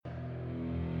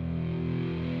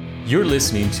You're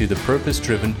listening to the Purpose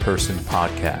Driven Person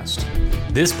podcast.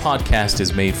 This podcast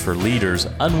is made for leaders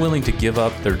unwilling to give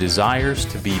up their desires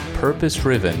to be purpose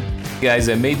driven. Guys,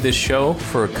 I made this show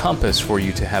for a compass for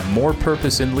you to have more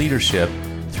purpose in leadership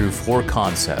through 4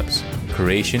 concepts: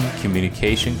 creation,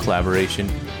 communication, collaboration,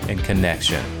 and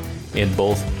connection in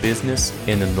both business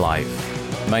and in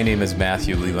life. My name is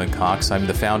Matthew Leland Cox. I'm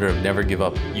the founder of Never Give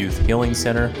Up Youth Healing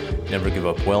Center, Never Give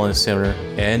Up Wellness Center,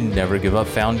 and Never Give Up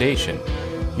Foundation.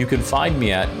 You can find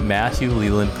me at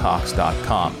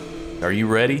MatthewLelandCox.com. Are you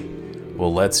ready?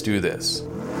 Well, let's do this.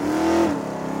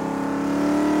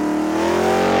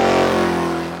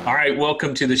 All right,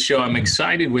 welcome to the show. I'm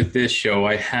excited with this show.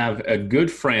 I have a good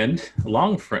friend,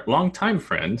 long-time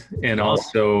friend, and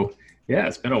also,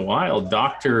 it's been a while,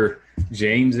 Dr.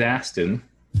 James Aston.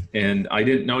 And I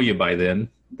didn't know you by then,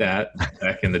 back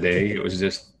in the day. It was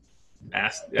just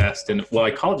Aston. Well,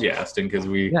 I called you Aston because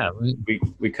we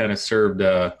kind of served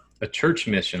a church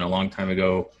mission a long time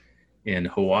ago in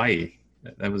Hawaii.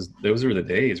 Those were the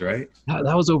days, right?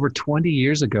 That was over 20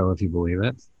 years ago, if you believe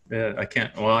it. Yeah, I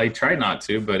can't. Well, I tried not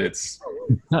to, but it's.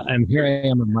 And here I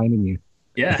am reminding you.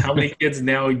 Yeah. How many kids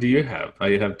now do you have?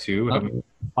 You have 2?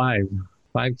 Five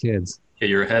kids. Yeah,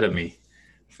 you're ahead of me.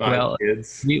 5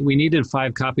 kids. We needed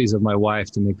 5 copies of my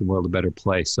wife to make the world a better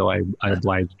place, so I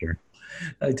obliged her.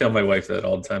 I tell my wife that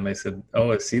all the time. I said,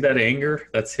 "Oh, see that anger?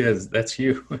 That's his. That's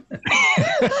you."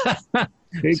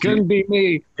 It couldn't be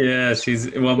me. Yeah,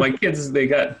 my kids, they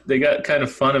got kind of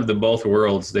fun of the both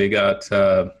worlds. They got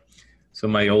so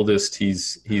my oldest,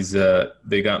 she's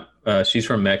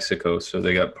from Mexico, so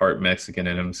they got part Mexican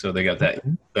in him. So they got that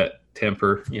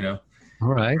temper, All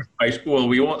right. Well,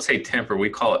 we won't say temper. We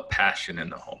call it passion in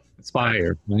the home. It's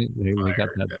fire, right? They got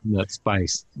that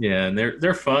spice. Yeah, and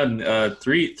they're fun.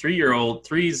 3-year-old,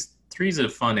 three's a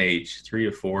fun age. 3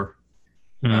 to 4.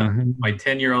 My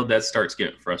 10-year-old, that starts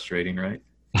getting frustrating, right?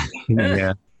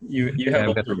 Yeah. You have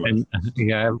older ones.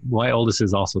 Yeah, my oldest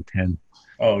is also 10.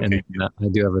 Oh, okay. And I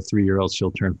do have a 3-year-old. She'll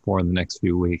turn 4 in the next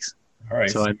few weeks. All right.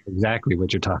 So I know exactly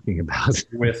what you're talking about.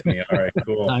 You're with me. All right,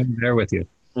 cool. I'm there with you.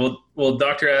 Well,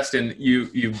 Dr. Aston,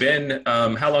 you've been,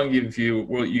 how long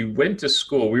you went to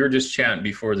school? We were just chatting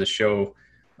before the show.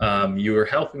 You were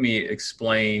helping me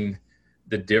explain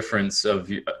the difference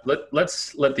of,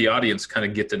 let's let the audience kind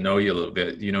of get to know you a little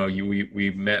bit.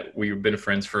 We've been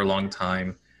friends for a long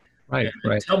time. Right.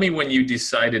 Tell me when you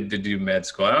decided to do med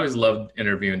school. I always loved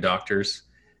interviewing doctors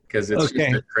because it's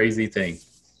just a crazy thing.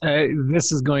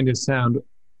 This is going to sound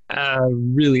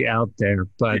really out there,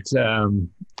 but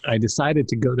I decided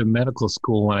to go to medical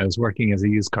school when I was working as a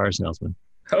used car salesman.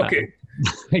 Okay.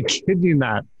 I kid you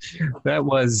not. That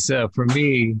was, for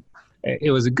me,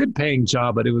 it was a good paying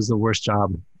job, but it was the worst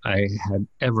job I had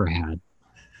ever had.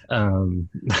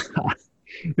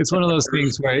 It's one of those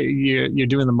things where you're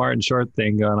doing the Martin Short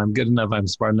thing, going, I'm good enough, I'm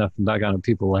smart enough, and doggone it,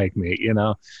 people like me,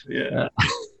 Yeah.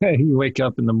 You wake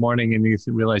up in the morning and you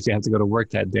realize you have to go to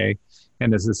work that day,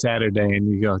 and it's a Saturday, and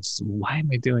you go, why am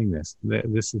I doing this?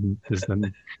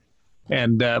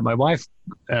 And my wife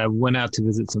went out to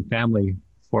visit some family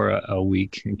for a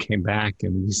week and came back,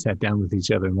 and we sat down with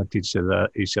each other and looked at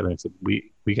each other and said,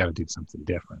 we got to do something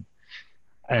different.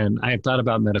 And I had thought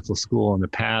about medical school in the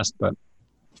past, but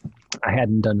I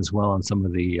hadn't done as well on some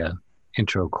of the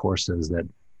intro courses that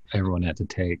everyone had to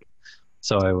take.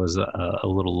 So I was a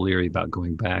little leery about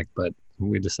going back, but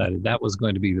we decided that was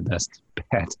going to be the best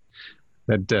bet.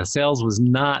 That sales was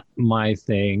not my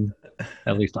thing,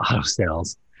 at least auto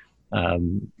sales.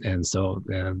 And so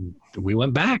we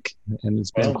went back, and it's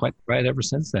been quite right ever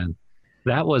since then.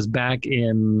 That was back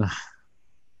in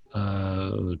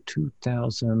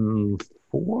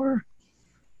 2004,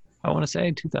 I want to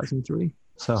say, 2003.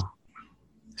 So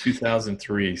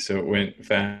 2003. So it went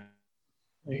fast.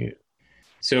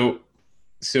 So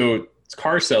it's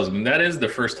car salesman. That is the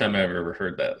first time I've ever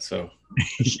heard that. So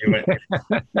you went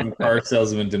from car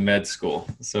salesman to med school.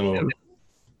 So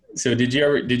did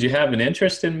you have an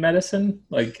interest in medicine?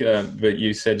 But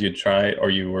you said you'd try, or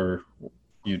you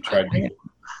tried.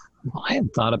 I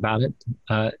had thought about it.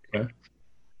 I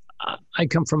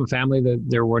come from a family that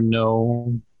there were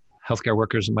no healthcare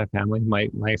workers in my family.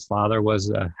 My father was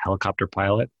a helicopter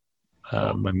pilot.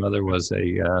 My mother was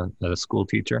a school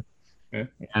teacher. Okay.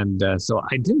 And so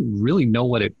I didn't really know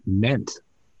what it meant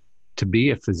to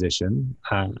be a physician.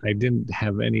 I didn't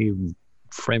have any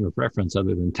frame of reference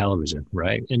other than television,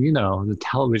 right? And the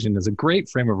television is a great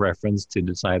frame of reference to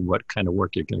decide what kind of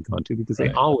work you're going to go into, because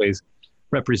they always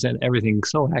represent everything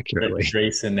so accurately.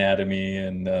 Grey's Anatomy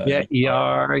and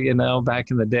ER,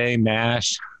 back in the day,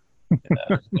 MASH.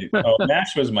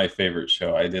 MASH was my favorite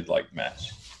show. I did like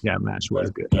MASH. Yeah, MASH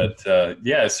was good. But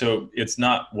yeah, so it's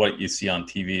not what you see on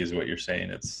TV is what you're saying.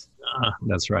 It's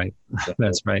That's right. the whole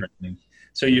That's right. thing.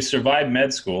 So you survived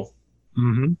med school.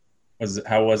 Hmm.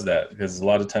 How was that? Because a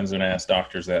lot of times when I ask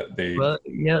doctors that Well,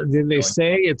 yeah, they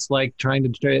say it's like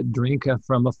trying to drink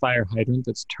from a fire hydrant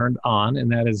that's turned on,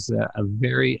 and that is a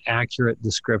very accurate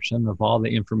description of all the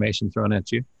information thrown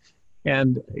at you.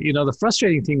 And, the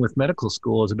frustrating thing with medical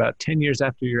school is about 10 years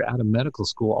after you're out of medical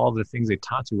school, all the things they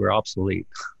taught you were obsolete.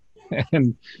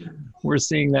 And we're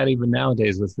seeing that even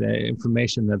nowadays with the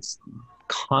information that's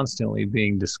constantly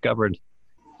being discovered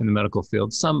in the medical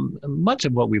field. Much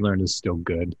of what we learn is still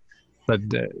good, but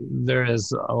there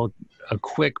is a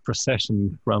quick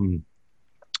procession from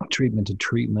treatment to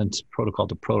treatment, protocol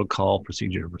to protocol,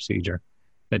 procedure to procedure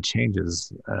that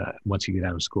changes once you get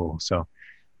out of school. So,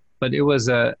 but it was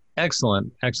a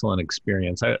excellent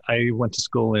experience. I went to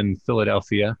school in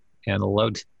Philadelphia and I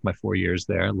loved my 4 years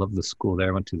there. I loved the school there.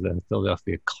 I went to the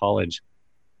Philadelphia College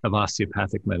of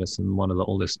Osteopathic Medicine, one of the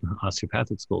oldest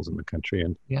osteopathic schools in the country.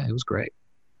 And yeah, it was great.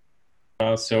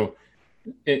 So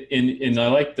I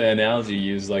like the analogy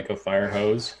you use, like a fire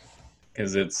hose,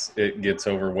 because it gets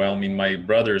overwhelming. My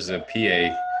brother's a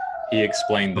PA. He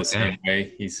explained the same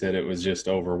way. He said it was just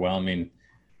overwhelming.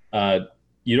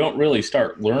 You don't really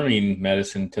start learning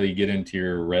medicine until you get into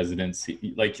your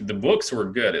residency. Like the books were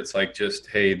good. It's like just,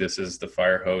 hey, this is the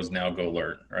fire hose. Now go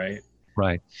learn, right?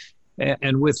 Right.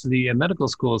 And with the medical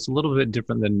school, it's a little bit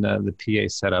different than the PA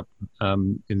setup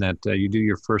in that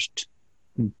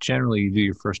generally you do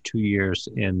your first 2 years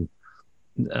in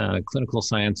clinical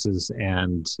sciences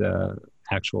and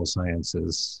actual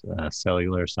sciences,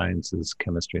 cellular sciences,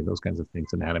 chemistry, those kinds of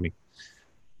things, anatomy.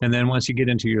 And then once you get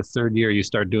into your third year, you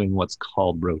start doing what's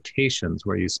called rotations,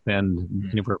 where you spend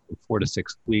anywhere from 4 to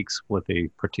 6 weeks with a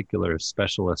particular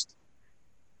specialist.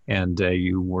 And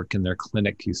you work in their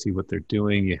clinic, you see what they're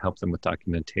doing, you help them with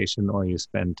documentation, or you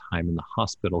spend time in the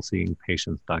hospital seeing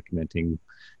patients, documenting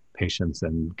patients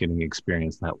and getting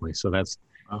experience that way. So that's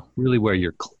really where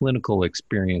your clinical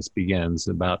experience begins,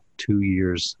 about 2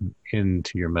 years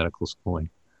into your medical schooling.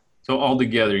 So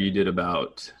altogether, you did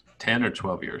about 10 or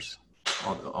 12 years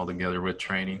altogether with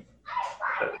training?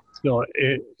 So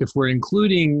if we're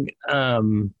including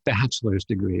bachelor's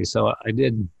degree, so I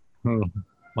did,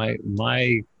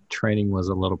 my training was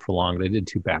a little prolonged. I did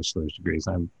 2 bachelor's degrees.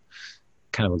 I'm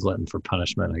kind of a glutton for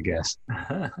punishment, I guess.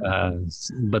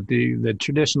 But the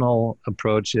traditional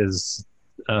approach is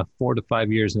 4 to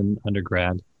 5 years in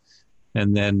undergrad,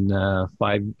 and then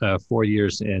 4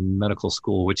 years in medical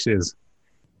school, which is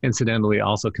incidentally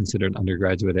also considered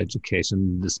undergraduate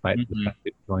education, despite the fact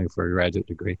that you're going for a graduate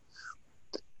degree.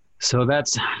 So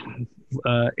that's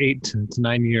 8 to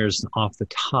 9 years off the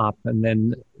top. And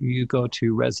then you go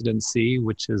to residency,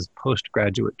 which is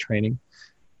postgraduate training.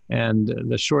 And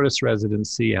the shortest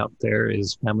residency out there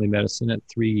is family medicine at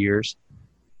 3 years.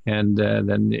 And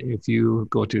then if you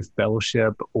go to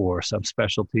fellowship or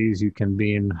subspecialties, you can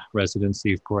be in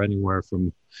residency for anywhere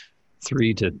from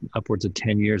 3 to upwards of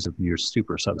 10 years if you're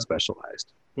super subspecialized.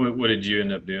 What did you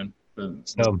end up doing?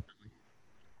 So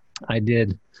I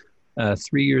did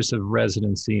 3 years of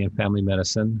residency in family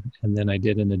medicine, and then I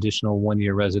did an additional 1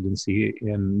 year residency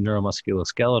in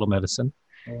neuromusculoskeletal medicine.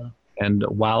 Oh, wow. And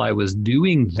while I was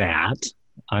doing that,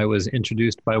 I was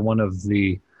introduced by one of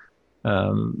the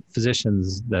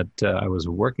physicians that I was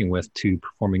working with to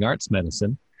performing arts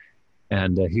medicine.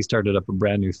 And he started up a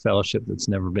brand new fellowship that's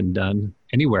never been done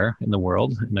anywhere in the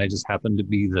world. And I just happened to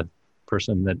be the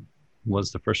person that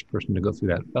was the first person to go through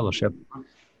that fellowship.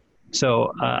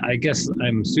 So I guess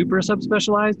I'm super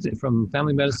subspecialized from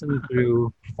family medicine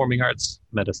through performing arts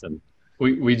medicine.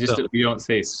 We don't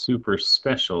say super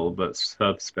special, but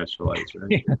subspecialized,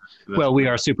 right? Yeah. Well, we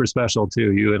are super special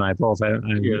too. You and I both.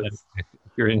 Yes.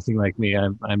 If you're anything like me,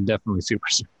 I'm definitely super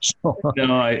special.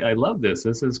 No, I love this.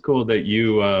 This is cool that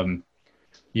you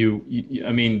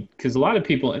I mean, because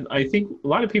I think a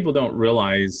lot of people don't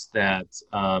realize that,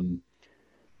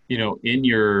 in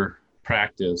your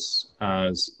practice,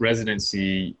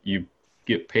 residency, you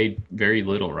get paid very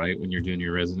little, right, when you're doing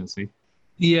your residency?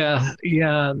 Yeah.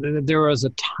 There was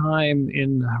a time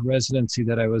in residency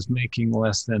that I was making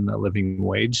less than a living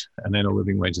wage. And I know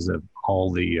living wage is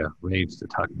all the rage to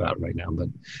talk about right now, but,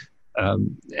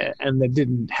 and that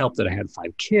didn't help that I had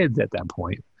 5 kids at that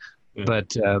point. Yeah.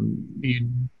 But you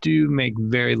do make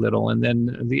very little. And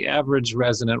then the average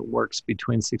resident works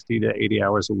between 60 to 80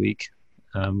 hours a week,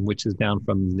 which is down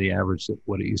from the average of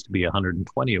what it used to be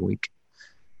 120 a week.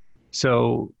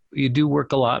 So you do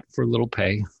work a lot for little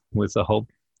pay, with the hope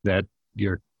that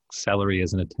your salary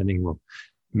as an attending will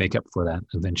make up for that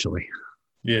eventually.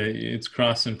 Yeah, it's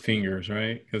crossing fingers,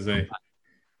 right? Because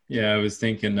Yeah, I was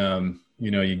thinking,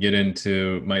 you get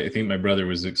into I think my brother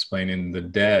was explaining the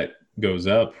debt goes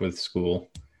up with school,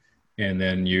 and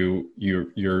then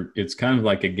it's kind of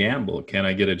like a gamble. Can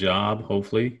I get a job?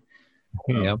 Hopefully.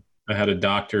 Yeah. I had a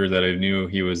doctor that I knew,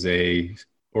 he was a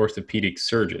orthopedic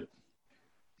surgeon.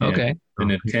 And Okay.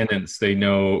 in attendance, they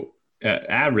know at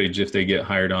average, if they get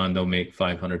hired on, they'll make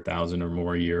 500,000 or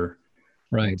more a year.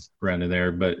 Right. Around in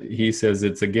there. But he says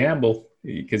it's a gamble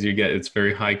because it's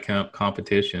very high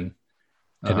competition.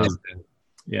 It is.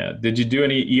 Yeah. Did you do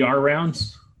any ER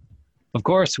rounds? Of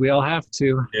course, we all have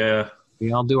to. Yeah.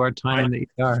 We all do our time in the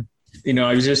ER.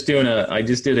 I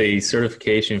just did a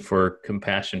certification for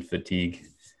compassion fatigue.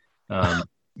 Yeah.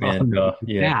 Now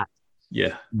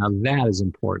that is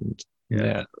important.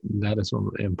 Yeah. That is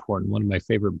important. One of my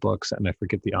favorite books, and I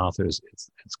forget the authors.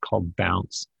 It's called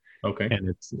Bounce. Okay.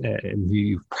 And and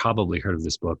you've probably heard of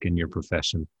this book in your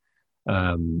profession.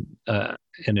 And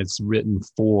it's written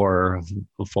for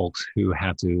folks who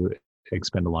have to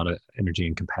expend a lot of energy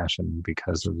and compassion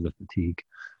because of the fatigue.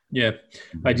 Yeah.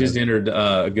 I just entered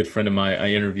a good friend of mine.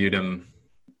 I interviewed him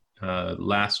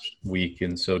last week.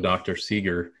 And so Dr.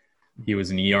 Seeger, he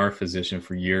was an ER physician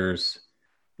for years.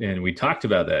 And we talked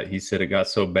about that. He said it got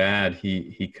so bad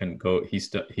he couldn't go.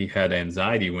 He had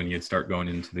anxiety when he'd start going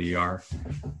into the ER.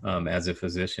 As a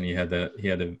physician,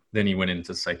 then he went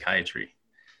into psychiatry.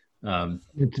 From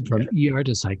ER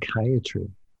to psychiatry.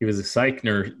 He was a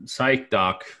psych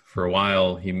doc for a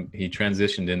while. He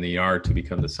transitioned in the ER to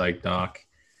become the psych doc,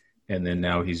 and then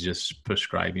now he's just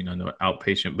prescribing on the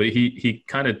outpatient. But he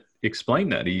kind of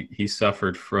explained that he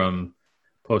suffered from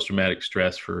post-traumatic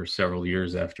stress for several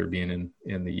years after being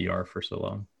in the ER for so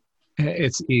long.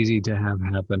 It's easy to have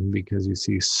happen because you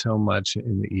see so much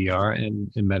in the ER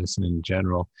and in medicine in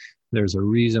general. There's a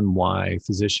reason why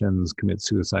physicians commit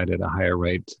suicide at a higher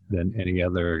rate than any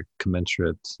other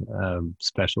commensurate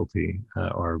specialty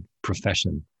or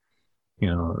profession.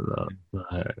 The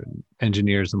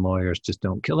engineers and lawyers just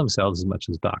don't kill themselves as much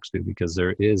as docs do because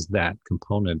there is that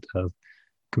component of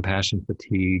compassion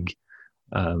fatigue.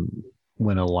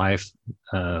 When a life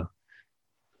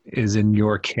is in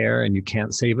your care and you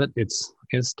can't save it, it's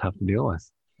tough to deal with.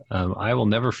 I will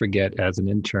never forget as an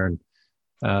intern,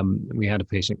 we had a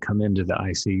patient come into the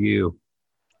ICU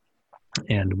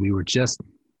and we were just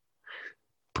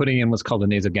putting in what's called a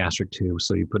nasogastric tube.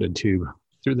 So you put a tube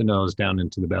through the nose down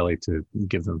into the belly to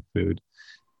give them food.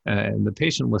 And the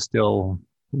patient was still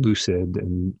lucid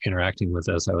and interacting with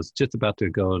us. I was just about to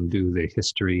go and do the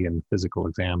history and physical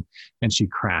exam, and she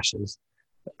crashes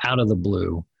out of the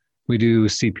blue. We do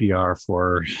CPR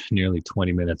for nearly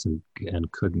 20 minutes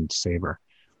and couldn't save her.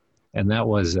 And that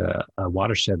was a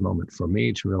watershed moment for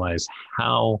me to realize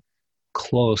how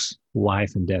close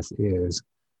life and death is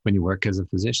when you work as a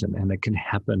physician. And it can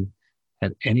happen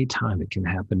at any time. It can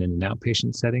happen in an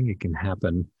outpatient setting. It can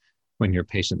happen when your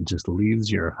patient just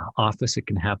leaves your office. It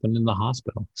can happen in the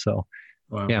hospital. So,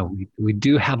 wow. Yeah, we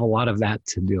do have a lot of that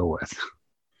to deal with.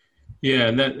 Yeah,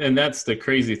 and that's the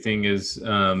crazy thing is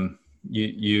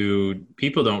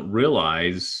people don't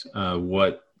realize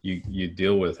what you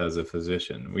deal with as a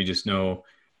physician. We just know,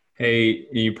 hey,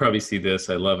 you probably see this.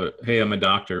 I love it. Hey, I'm a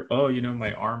doctor. Oh,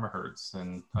 my arm hurts,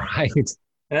 and right.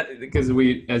 Because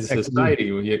we, as a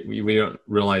society, we don't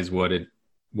realize what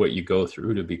you go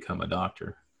through to become a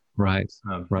doctor. Right.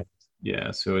 Right.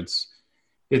 Yeah. So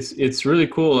it's really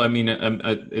cool. I mean,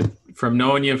 from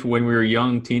knowing you when we were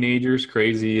young teenagers,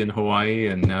 crazy in Hawaii,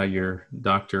 and now you're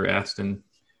Dr. Aston.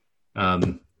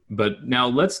 But now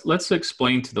let's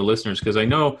explain to the listeners, because I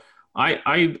know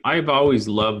I've always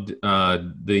loved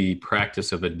the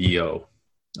practice of a DO.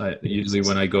 Usually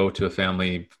when I go to a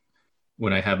family,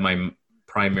 when I have my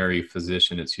primary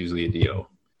physician, it's usually a DO.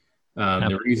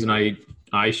 The reason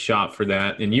I shop for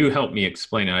that, and you helped me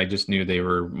explain it, I just knew they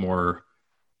were more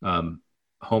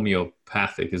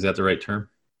homeopathic. Is that the right term?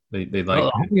 They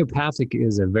like homeopathic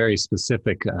is a very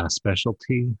specific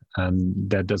specialty, and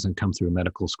that doesn't come through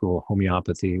medical school.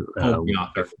 Homeopathy,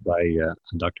 by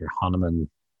Dr. Hahnemann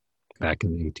back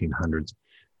in the 1800s,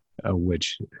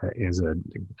 which is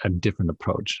a different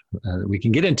approach. We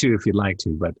can get into if you'd like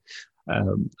to, but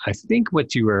I think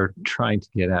what you were trying to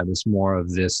get at is more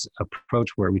of this approach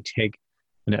where we take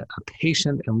a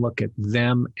patient and look at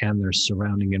them and their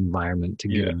surrounding environment to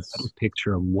get a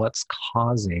picture of what's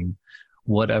causing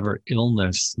whatever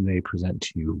illness they present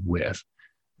to you with.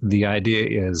 The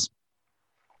idea is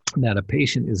that a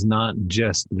patient is not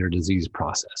just their disease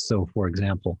process. So, for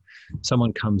example,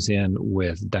 someone comes in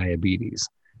with diabetes,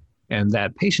 and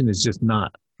that patient is just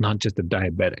not just a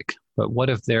diabetic. But what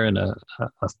if they're in a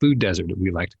food desert, we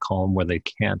like to call them, where they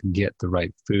can't get the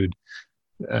right food?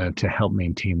 to help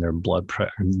maintain their blood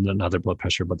pressure, not their blood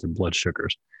pressure, but their blood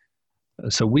sugars.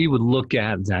 So we would look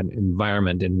at that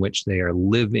environment in which they are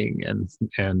living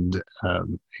and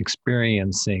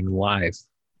experiencing life,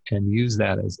 and use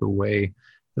that as a way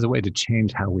to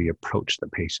change how we approach the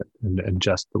patient and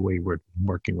adjust the way we're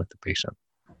working with the patient.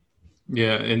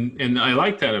 Yeah, and I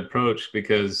like that approach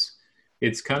because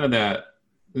it's kind of that,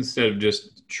 instead of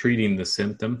just treating the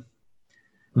symptom,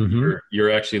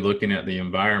 you're actually looking at the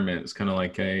environment. It's kind of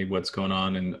like, hey, what's going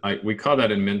on? And we call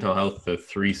that in mental health the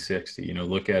 360,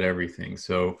 look at everything.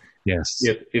 So yes,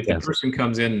 if the person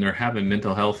comes in and they're having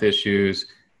mental health issues,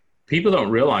 people don't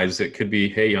realize it could be,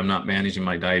 hey, I'm not managing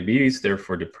my diabetes,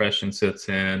 therefore depression sits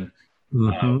in.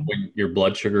 When your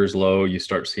blood sugar is low, you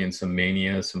start seeing some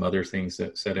mania, some other things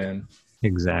that set in.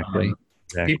 Exactly.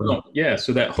 People don't,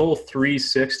 so that whole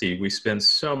 360, we spend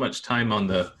so much time on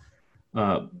the,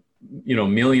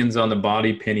 millions on the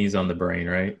body, pennies on the brain,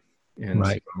 right? And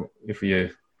right.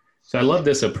 So I love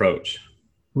this approach.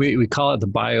 We call it the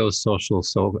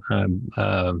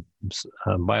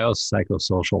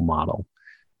biopsychosocial model.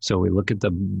 So we look at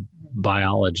the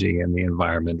biology and the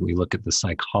environment. We look at the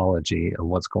psychology of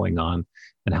what's going on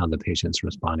and how the patient's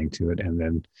responding to it, and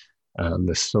then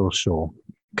the social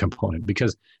component.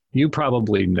 Because you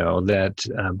probably know that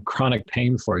chronic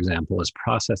pain, for example, is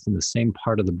processed in the same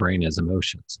part of the brain as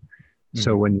emotions. Mm-hmm.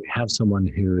 So when you have someone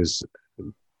who has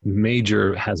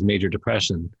major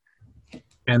depression,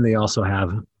 and they also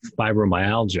have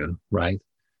fibromyalgia, right?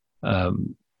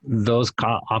 Those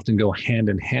often go hand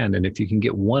in hand. And if you can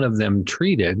get one of them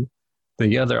treated,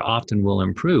 the other often will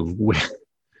improve.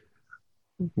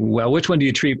 Well, which one do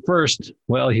you treat first?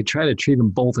 Well, you try to treat them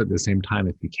both at the same time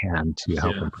if you can to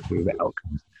help improve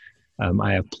outcomes.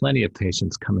 I have plenty of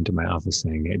patients come into my office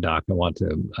saying, hey, doc, I want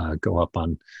to go up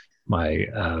on my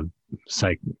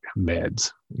psych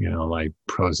meds, like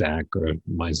Prozac or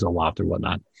my Zoloft or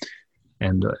whatnot.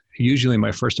 And usually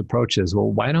my first approach is, well,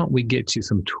 why don't we get you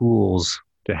some tools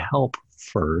to help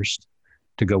first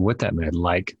to go with that med,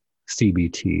 like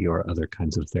CBT or other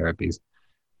kinds of therapies,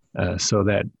 so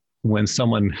that when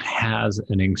someone has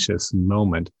an anxious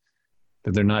moment,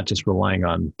 that they're not just relying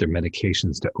on their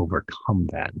medications to overcome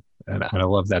that. And I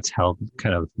love that's how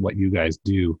kind of what you guys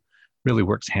do really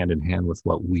works hand in hand with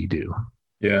what we do.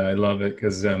 Yeah, I love it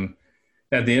because at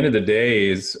the end of the day,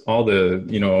 is all the,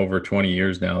 over 20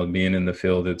 years now being in the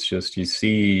field, it's just, you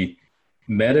see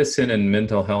medicine and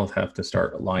mental health have to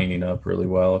start lining up really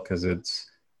well, because it's,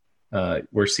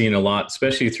 we're seeing a lot,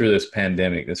 especially through this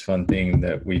pandemic, this fun thing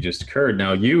that we just occurred.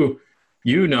 Now, you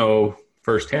know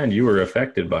firsthand, you were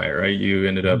affected by it, right? You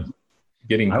ended up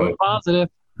getting I was positive.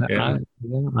 Yeah.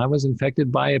 I was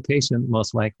infected by a patient,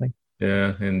 most likely.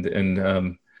 Yeah.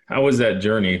 And how was that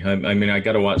journey? I mean, I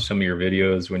got to watch some of your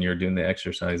videos when you're doing the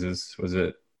exercises. Was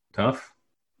it tough?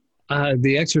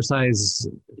 The exercise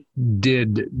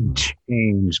did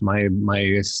change my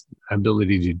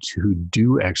ability to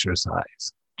do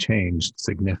exercise changed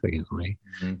significantly.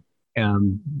 Mm-hmm.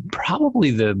 And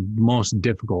probably the most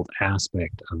difficult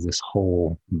aspect of this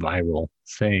whole viral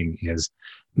thing is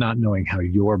not knowing how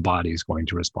your body is going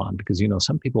to respond. Because,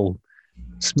 some people,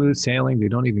 smooth sailing, they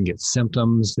don't even get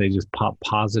symptoms. They just pop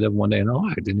positive one day and,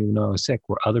 I didn't even know I was sick.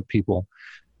 Where other people,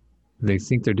 they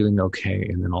think they're doing okay,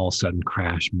 and then all of a sudden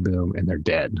crash, boom, and they're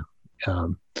dead.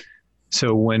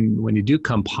 So when you do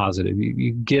come positive,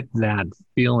 you get that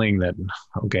feeling that,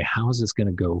 okay, how is this going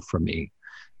to go for me?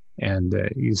 And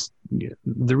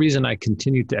the reason I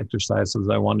continued to exercise was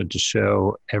I wanted to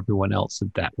show everyone else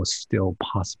that was still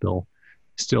possible,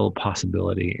 still a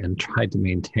possibility, and tried to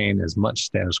maintain as much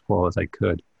status quo as I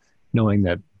could, knowing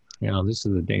that, this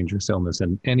is a dangerous illness.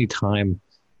 And any time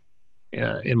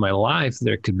in my life,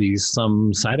 there could be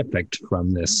some side effect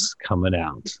from this coming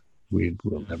out. We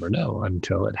will never know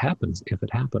until it happens, if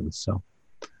it happens. So,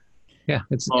 yeah,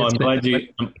 I'm glad you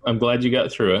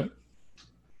got through it.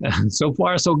 So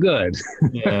far, so good.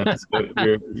 Yeah, it's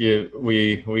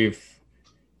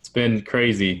been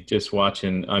crazy just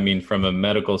watching. I mean, from a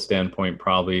medical standpoint,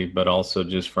 probably, but also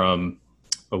just from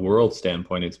a world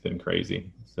standpoint, it's been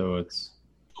crazy. So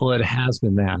well, it has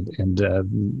been that, and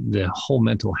the whole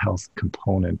mental health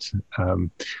component.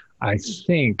 I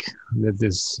think that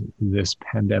this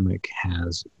pandemic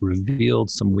has revealed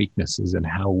some weaknesses in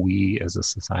how we as a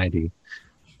society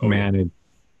manage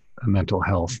mental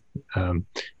health. And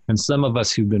some of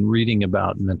us who've been reading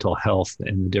about mental health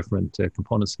and the different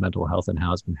components of mental health and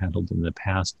how it's been handled in the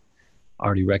past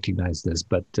already recognize this,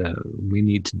 but we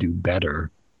need to do better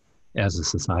as a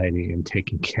society in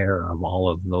taking care of all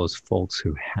of those folks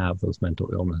who have those mental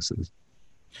illnesses.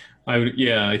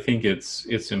 I think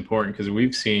it's important because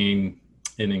we've seen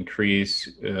an increase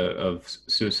of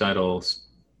suicidal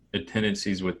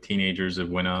tendencies with teenagers that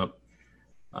went up.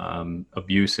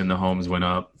 Abuse in the homes went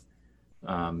up.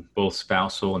 Both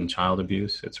spousal and child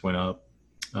abuse, it's went up.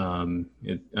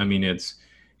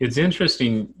 It's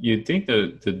interesting. You'd think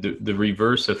the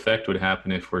reverse effect would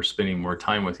happen if we're spending more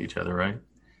time with each other, right?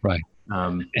 Right.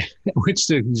 Which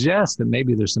suggests that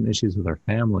maybe there's some issues with our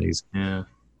families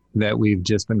that we've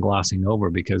just been glossing over,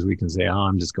 because we can say, oh,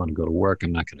 I'm just going to go to work.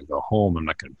 I'm not going to go home. I'm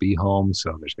not going to be home.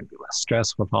 So there's going to be less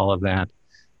stress with all of that.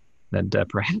 That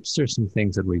perhaps there's some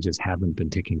things that we just haven't been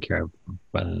taking care of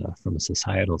from a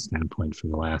societal standpoint for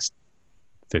the last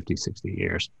 50, 60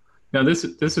 years. Now, this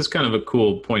is kind of a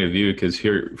cool point of view, because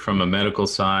here from a medical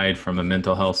side, from a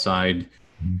mental health side,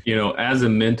 you know, as a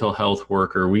mental health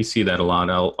worker, we see that a lot.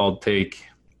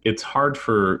 It's hard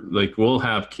for, like, we'll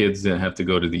have kids that have to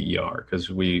go to the ER because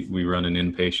we run an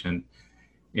inpatient,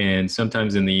 and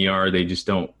sometimes in the ER, they just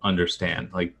don't understand.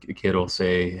 Like, a kid will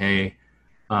say, hey,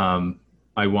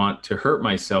 I want to hurt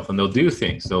myself, and they'll do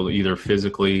things. They'll either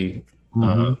physically,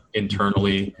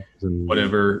 internally,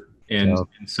 whatever. And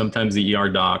sometimes the ER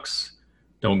docs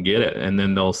don't get it. And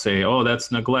then they'll say, oh,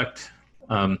 that's neglect.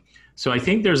 So I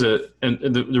think there's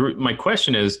my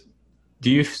question is, do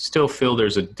you still feel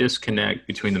there's a disconnect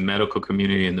between the medical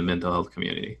community and the mental health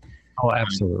community? Oh,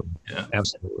 absolutely.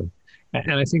 Absolutely.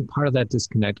 And I think part of that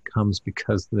disconnect comes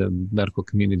because the medical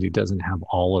community doesn't have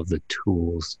all of the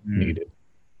tools needed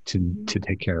to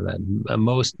take care of that.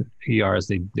 Most ERs,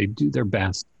 they do their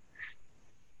best,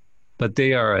 but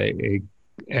they are a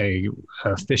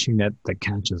fishing net that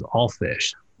catches all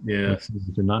fish. Yeah,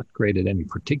 they're not great at any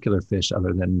particular fish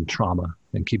other than trauma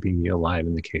and keeping you alive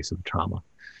in the case of trauma.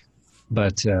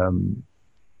 But when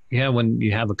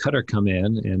you have a cutter come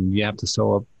in and you have to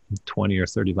sew up 20 or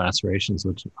 30 lacerations,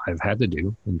 which I've had to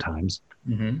do in times,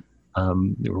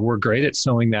 we're great at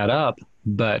sewing that up.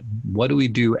 But what do we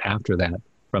do after that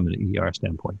from an ER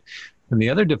standpoint? And the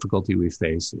other difficulty we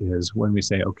face is when we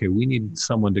say, okay, we need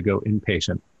someone to go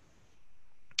inpatient,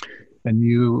 and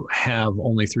you have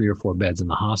only 3 or 4 beds in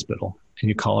the hospital, and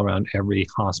you call around every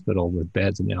hospital with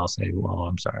beds, and they all say, well,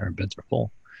 I'm sorry, our beds are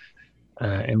full.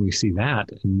 And we see that.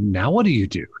 And now what do?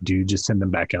 Do you just send them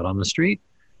back out on the street?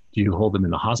 Do you hold them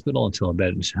in the hospital until a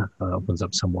bed opens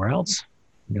up somewhere else?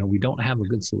 You know, we don't have a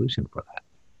good solution for that.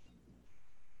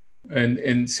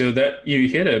 And so that you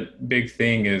hit a big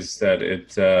thing is that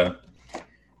it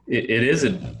is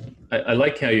I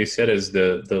like how you said is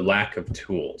the lack of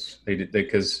tools,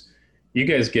 because you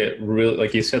guys get really,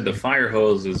 like you said, the fire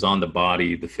hose is on the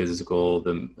body, the physical,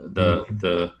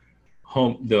 the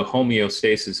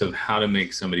homeostasis of how to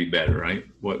make somebody better, right?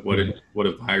 What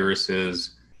a virus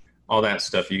is, all that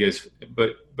stuff. You guys,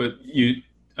 but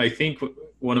I think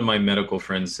one of my medical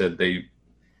friends said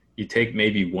you take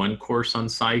maybe one course on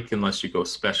psych unless you go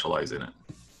specialize in it.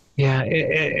 Yeah,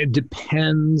 it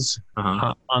depends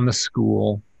on the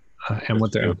school and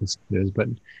what their emphasis is, but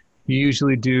you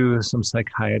usually do some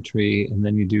psychiatry, and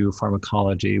then you do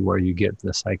pharmacology, where you get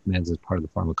the psych meds as part of the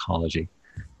pharmacology.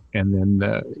 And then,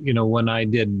 when I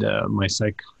did my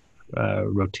psych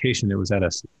rotation, it was at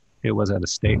a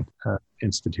state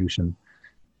institution,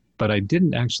 but I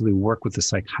didn't actually work with the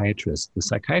psychiatrists. The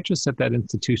psychiatrists at that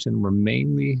institution were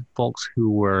mainly folks who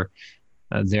were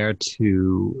there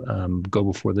to go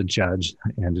before the judge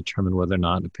and determine whether or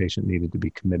not a patient needed to be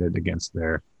committed against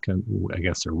their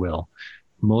will.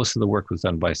 Most of the work was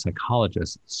done by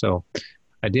psychologists. So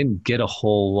I didn't get a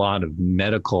whole lot of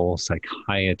medical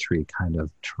psychiatry kind of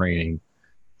training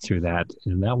through that.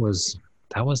 And that was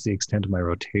the extent of my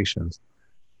rotations.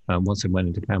 Once I went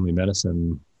into family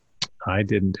medicine, I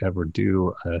didn't ever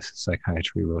do a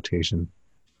psychiatry rotation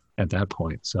at that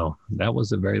point. So that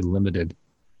was a very limited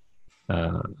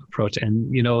approach.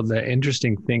 And, the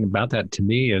interesting thing about that to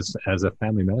me is, as a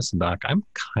family medicine doc, I'm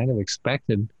kind of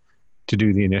expected to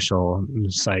do the initial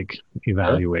psych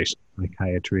evaluation,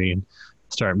 psychiatry, and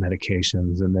start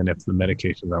medications. And then if the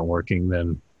medications aren't working,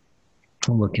 then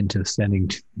I'll look into sending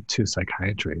to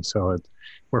psychiatry. So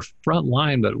we're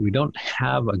frontline, but we don't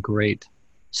have a great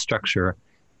structure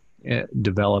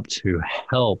developed to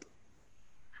help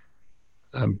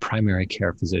primary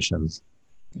care physicians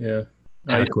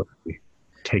adequately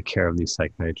take care of these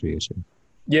psychiatry issues.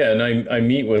 Yeah, and I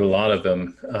meet with a lot of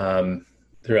them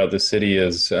throughout the city.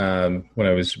 As when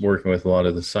I was working with a lot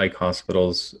of the psych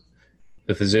hospitals,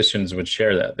 the physicians would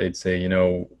share that. They'd say,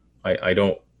 I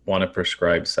don't want to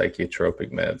prescribe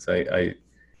psychotropic meds.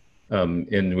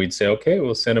 And we'd say, okay,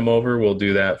 we'll send them over. We'll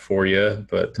do that for you.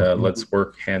 But let's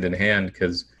work hand in hand.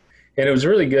 And it was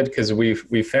really good because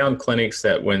we found clinics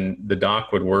that when the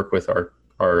doc would work with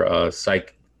our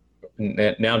psych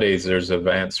nowadays there's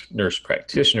advanced nurse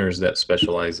practitioners that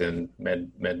specialize in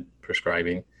med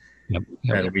prescribing. Yep.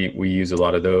 And we use a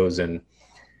lot of those, and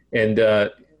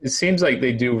it seems like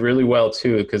they do really well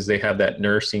too, because they have that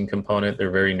nursing component. They're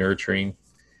very nurturing.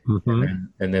 Mm-hmm.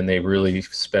 And then they really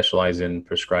specialize in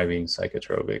prescribing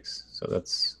psychotropics. So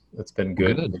that's been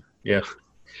good. Yeah.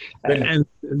 And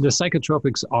the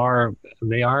psychotropics are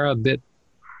a bit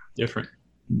different.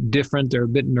 They're a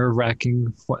bit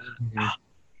nerve-wracking.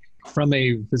 From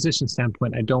a physician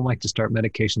standpoint, I don't like to start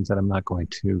medications that I'm not going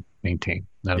to maintain,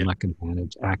 that I'm not going to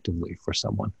manage actively for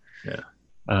someone. Yeah.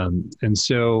 And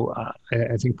so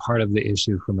I think part of the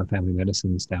issue from a family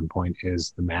medicine standpoint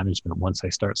is the management. Once I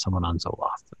start someone on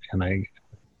Zoloft and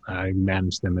I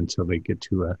manage them until they get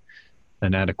to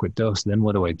an adequate dose, then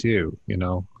what do I do?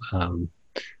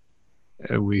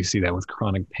 We see that with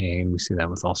chronic pain. We see that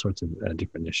with all sorts of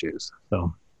different issues.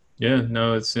 So. Yeah,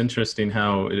 no, it's interesting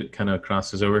how it kind of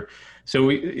crosses over.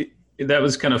 So that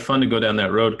was kind of fun to go down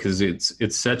that road, because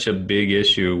it's such a big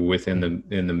issue within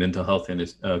the mental health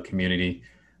community,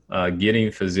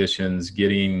 getting physicians,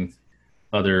 getting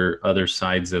other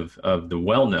sides of the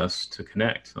wellness to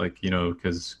connect,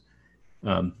 because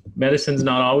medicine's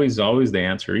not always the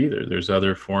answer either. There's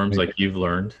other forms, like you've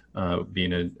learned,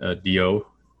 being a DO.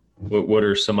 What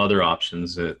are some other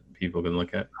options that people can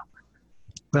look at?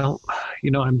 Well,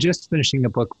 I'm just finishing a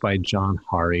book by John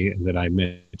Hari that I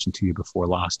mentioned to you before,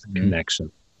 Lost Connection.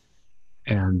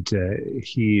 And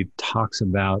he talks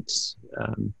about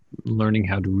learning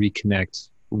how to reconnect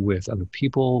with other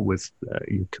people, with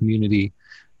your community,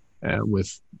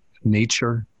 with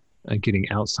nature, getting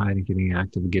outside and getting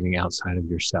active, getting outside of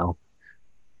yourself.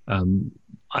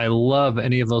 I love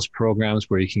any of those programs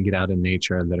where you can get out in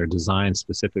nature and that are designed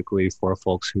specifically for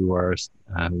folks who are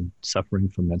suffering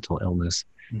from mental illness.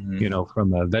 Mm-hmm.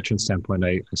 From a veteran standpoint,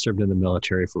 I served in the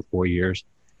military for 4 years,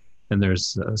 and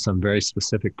there's some very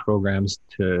specific programs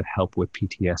to help with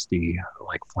PTSD,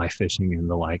 like fly fishing and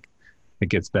the like, that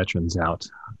gets veterans out.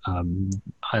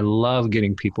 I love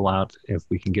getting people out. If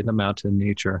we can get them out to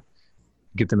nature,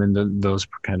 get them into those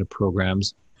kind of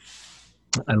programs.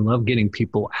 I love getting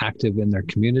people active in their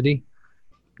community,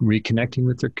 reconnecting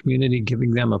with their community,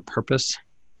 giving them a purpose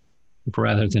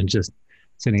rather than just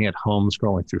sitting at home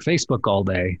scrolling through Facebook all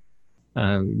day.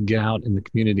 Get out in the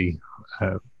community,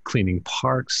 cleaning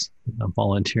parks,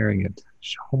 volunteering at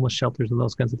homeless shelters and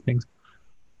those kinds of things.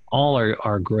 All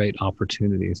are great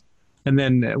opportunities. And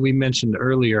then we mentioned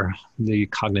earlier the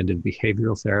cognitive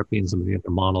behavioral therapy and some of the other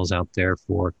models out there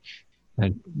for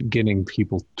getting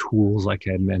people tools, like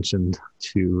I had mentioned,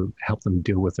 to help them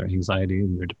deal with their anxiety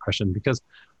and their depression. Because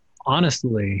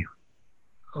honestly,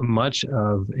 much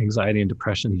of anxiety and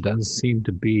depression does seem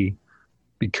to be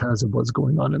because of what's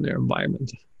going on in their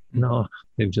environment.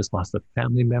 They've just lost a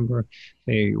family member.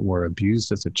 They were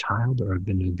abused as a child or have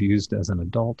been abused as an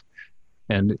adult.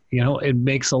 And, it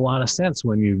makes a lot of sense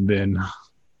when you've been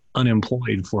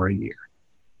unemployed for a year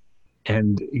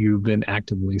and you've been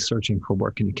actively searching for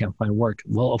work and you can't find work.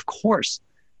 Well, of course,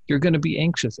 you're going to be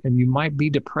anxious and you might be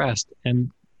depressed. And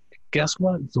guess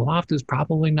what? Zoloft is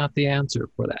probably not the answer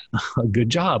for that. A good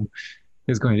job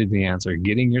is going to be the answer.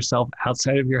 Getting yourself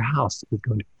outside of your house is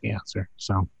going to be the answer.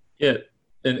 So yeah,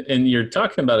 and you're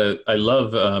talking about it. I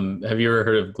love. Have you ever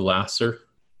heard of Glasser?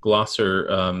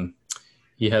 Glasser.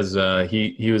 He has.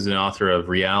 He was an author of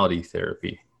Reality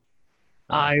Therapy.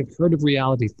 I've heard of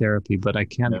Reality Therapy, but I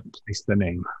can't place the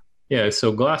name. Yeah,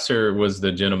 so Glasser was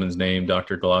the gentleman's name,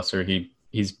 Dr. Glasser.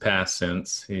 He's passed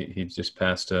since. He just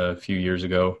passed a few years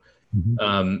ago.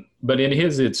 Mm-hmm. But in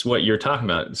his, it's what you're talking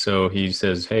about. So he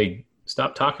says, hey,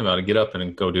 stop talking about it, get up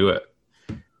and go do it.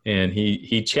 And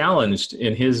he challenged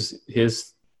in his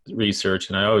research,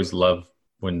 and I always love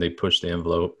when they push the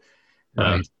envelope.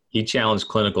 Right. He challenged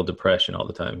clinical depression all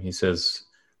the time. He says,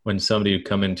 when somebody would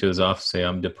come into his office and say,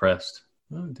 I'm depressed.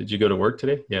 Oh, did you go to work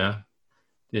today? Yeah.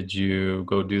 Did you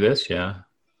go do this? Yeah.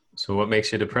 So what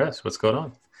makes you depressed? What's going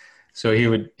on? So he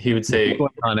would say,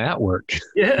 what's going on at work?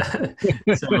 Yeah.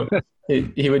 So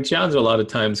he would challenge a lot of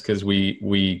times, because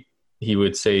he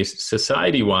would say,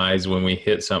 society wise, when we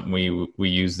hit something, we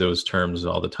use those terms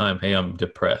all the time. Hey, I'm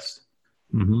depressed.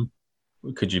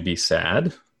 Mm-hmm. Could you be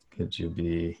sad? Could you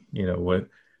be, what?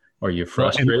 Are you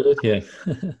frustrated? Yeah.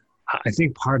 I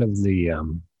think part of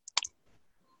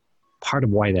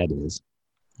why that is,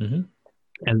 mm-hmm.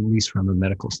 at least from a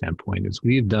medical standpoint, is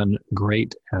we've done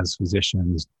great as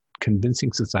physicians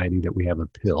convincing society that we have a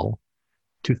pill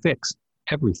to fix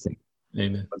everything.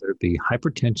 Amen. Whether it be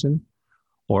hypertension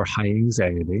or high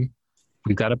anxiety,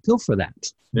 we've got a pill for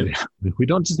that. Yep. We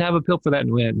don't just have a pill for that,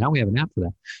 and now we have an app for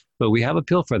that, but we have a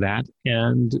pill for that.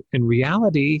 And in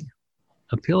reality,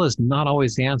 a pill is not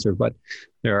always the answer, but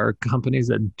there are companies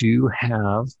that do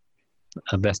have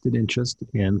a vested interest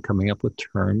in coming up with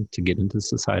terms to get into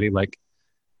society. Like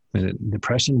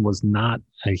depression was not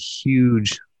a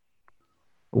huge,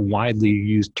 widely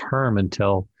used term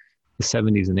until the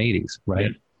 70s and 80s,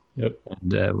 right? Yep.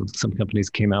 And some companies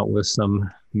came out with some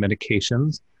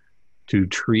medications to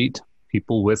treat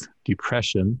people with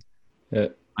depression.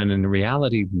 Yep. And in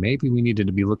reality, maybe we needed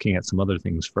to be looking at some other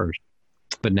things first.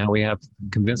 But now we have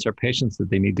convinced our patients that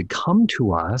they need to come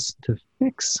to us to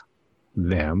fix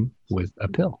them with a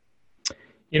pill.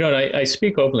 You know, I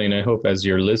speak openly, and I hope as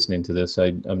you're listening to this,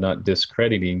 I'm not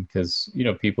discrediting, because, you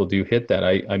know, people do hit that.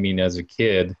 I mean, as a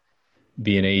kid,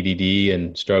 being ADD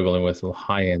and struggling with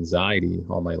high anxiety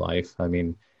all my life, I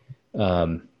mean,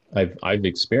 I've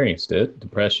experienced it.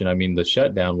 Depression. I mean, the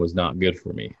shutdown was not good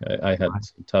for me. I had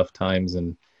some tough times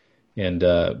and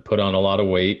put on a lot of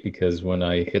weight, because when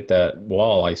I hit that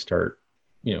wall, I start,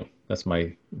 you know, that's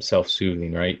my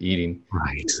self-soothing, right? Eating.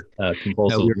 Right.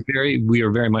 Compulsive. No, we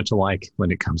are very much alike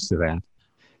when it comes to that.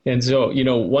 And so, you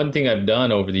know, one thing I've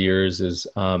done over the years is,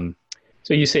 so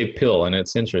you say pill, and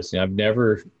it's interesting.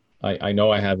 I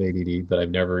know I have ADD, but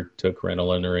I've never took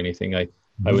Ritalin or anything. I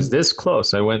was this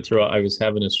close. I was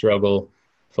having a struggle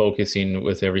focusing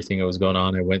with everything that was going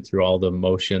on. I went through all the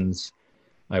motions.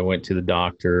 I went to the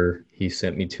doctor. He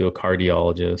sent me to a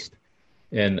cardiologist.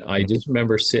 And I just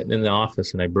remember sitting in the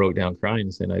office, and I broke down crying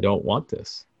and saying, I don't want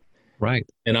this. Right.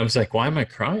 And I was like, why am I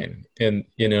crying? And,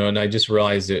 you know, and I just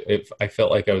realized I felt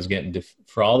like I was getting,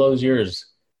 for all those years,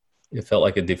 it felt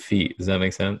like a defeat. Does that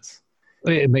make sense?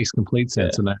 It makes complete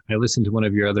sense. Yeah. And I listened to one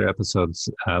of your other episodes,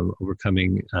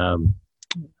 overcoming,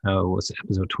 what's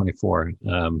episode 24?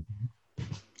 I'm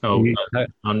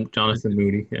Jonathan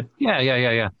Moody.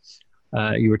 Yeah.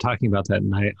 You were talking about that,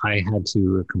 and I had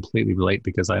to completely relate,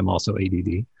 because I'm also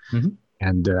ADD. Mm-hmm.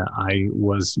 And I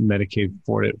was medicated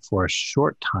for it for a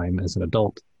short time as an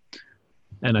adult.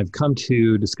 And I've come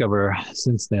to discover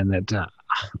since then that I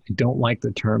don't like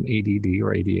the term ADD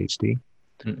or ADHD.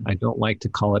 Mm-hmm. I don't like to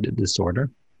call it a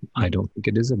disorder. I don't think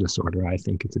it is a disorder. I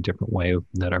think it's a different way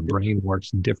that our brain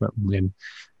works differently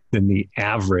than the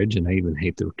average. And I even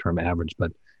hate the term average,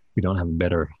 but we don't have a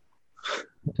better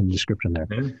description there.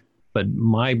 Mm-hmm. But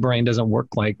my brain doesn't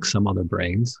work like some other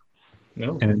brains.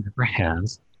 No. And it never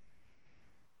has.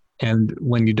 And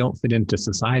when you don't fit into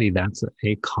society, that's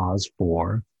a cause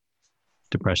for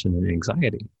depression and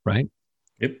anxiety, right?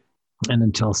 Yep. And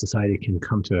until society can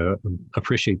come to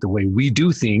appreciate the way we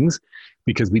do things,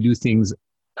 because we do things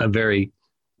a very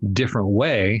different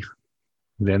way,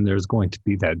 then there's going to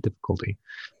be that difficulty.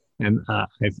 And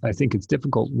I think it's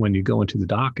difficult when you go into the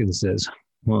doc and says,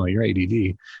 well, you're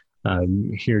ADD.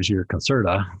 Here's your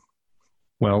Concerta.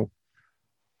 Well,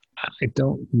 I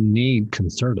don't need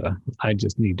Concerta. I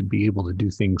just need to be able to do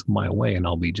things my way, and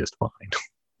I'll be just fine.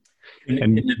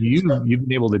 And you've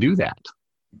been able to do that.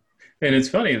 And it's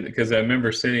funny, because I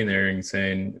remember sitting there and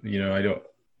saying, you know,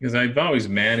 because I've always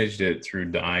managed it through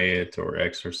diet or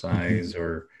exercise,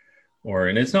 mm-hmm. or,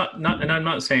 and it's not, and I'm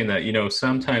not saying that, you know,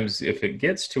 sometimes if it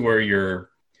gets to where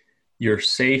your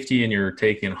safety and you're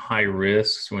taking high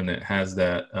risks, when it has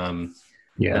that,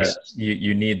 yes,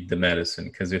 you need the medicine,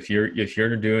 because if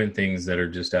you're doing things that are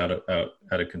just out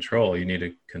of control, you need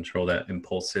to control that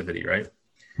impulsivity, right?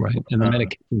 Right, and the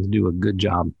medications do a good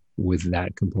job with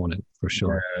that component for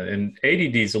sure. And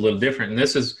ADD is a little different, and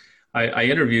this is I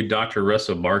interviewed Dr.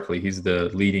 Russell Barkley. He's the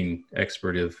leading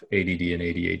expert of ADD and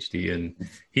ADHD, and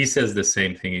he says the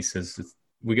same thing. He says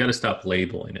we got to stop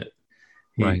labeling it.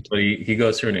 Right. But he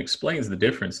goes through and explains the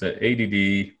difference, that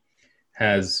ADD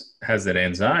has that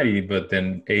anxiety, but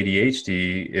then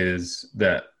ADHD is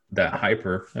that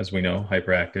hyper, as we know,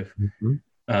 hyperactive.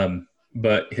 Mm-hmm.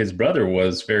 But his brother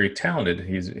was very talented.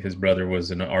 His brother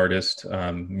was an artist,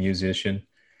 musician.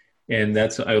 And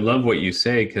I love what you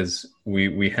say, because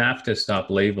we have to stop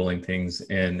labeling things.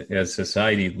 And as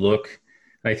society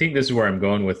I think this is where I'm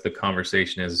going with the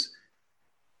conversation, is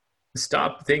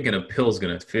stop thinking a pill's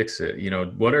going to fix it. You know,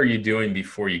 what are you doing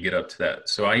before you get up to that?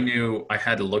 So I knew I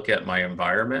had to look at my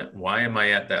environment. Why am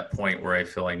I at that point where I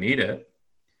feel I need it?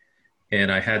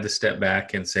 And I had to step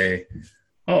back and say,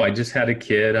 oh, I just had a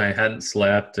kid. I hadn't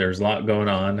slept. There's a lot going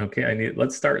on. Okay,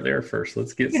 let's start there first.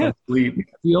 Let's get some sleep. If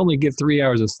you only get 3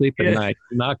 hours of sleep at night,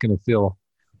 you're not going to feel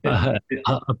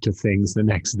up to things the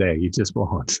next day. You just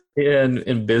won't. Yeah,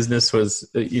 and business was,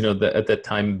 you know, at that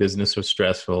time, business was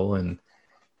stressful.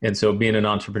 And so being an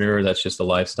entrepreneur, that's just a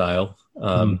lifestyle.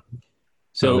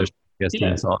 So there's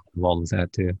involved with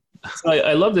that too. So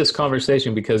I love this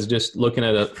conversation, because just looking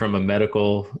at it from a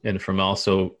medical and from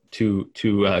also two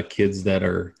kids that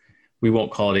are we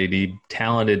won't call it AD,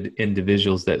 talented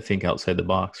individuals that think outside the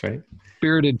box, right?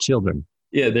 Spirited children.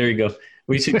 Yeah, there you go.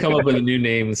 We should come up with a new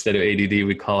name instead of ADD.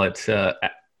 We call it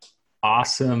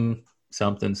awesome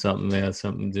something. Yeah,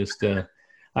 something. Just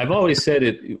I've always said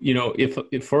it.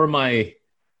 If for my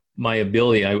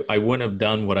ability, I wouldn't have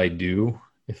done what I do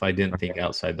if I didn't think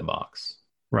outside the box.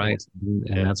 Right.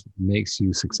 And that's what makes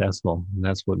you successful. And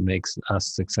that's what makes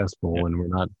us successful when we're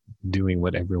not doing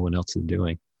what everyone else is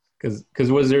doing.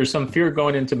 Because was there some fear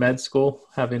going into med school,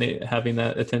 having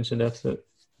that attention deficit?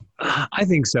 I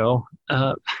think so.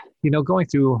 Going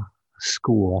through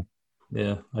school.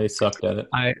 Yeah, I sucked at it.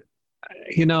 I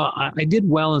did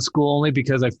well in school only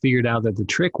because I figured out that the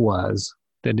trick was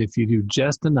that if you do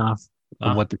just enough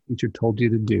of what the teacher told you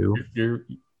to do,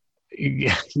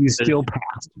 you still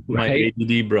passed. Right? My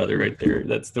ADD brother right there.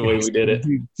 That's the way we did it.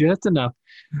 Just enough.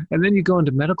 And then you go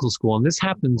into medical school, and this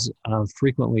happens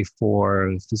frequently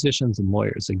for physicians and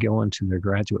lawyers. They go into their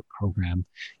graduate program,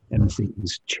 and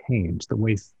things change. The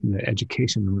way the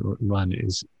education run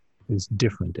is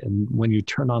different. And when you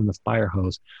turn on the fire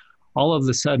hose, all of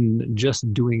a sudden,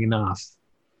 just doing enough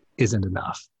isn't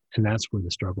enough. And that's where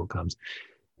the struggle comes.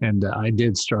 And I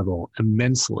did struggle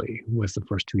immensely with the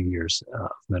first 2 years of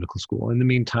medical school. In the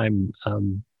meantime,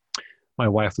 my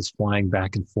wife was flying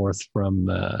back and forth from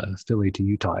Philly to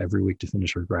Utah every week to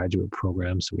finish her graduate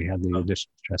program. So we had the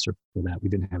additional stressor for that. We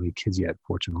didn't have any kids yet,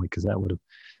 fortunately, because that would have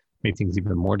made things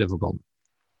even more difficult.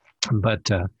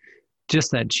 But just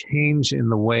that change in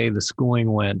the way the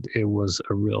schooling went, it was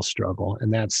a real struggle.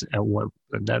 And that's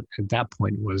at that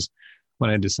point was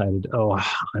when I decided,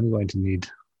 I'm going to need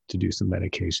to do some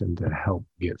medication to help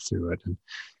get through it. And,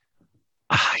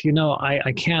 I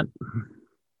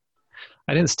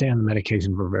didn't stay on the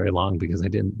medication for very long because I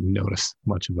didn't notice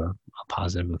much of a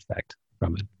positive effect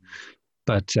from it.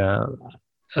 But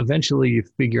eventually you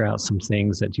figure out some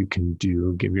things that you can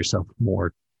do, give yourself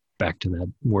more, back to that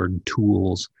word,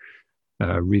 tools.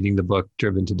 Reading the book,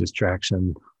 Driven to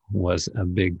Distraction, was a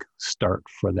big start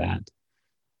for that.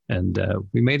 And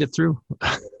we made it through.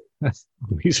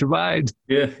 We survived.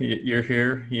 Yeah, you're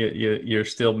here. You're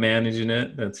still managing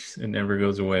it. It never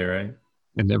goes away, right?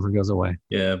 It never goes away.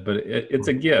 Yeah, but it's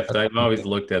a gift. I've always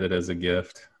looked at it as a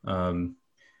gift.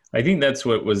 I think that's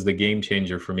what was the game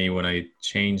changer for me when I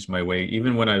changed my way.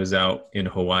 Even when I was out in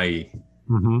Hawaii,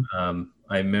 I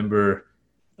remember.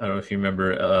 I don't know if you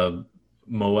remember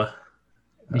Moa.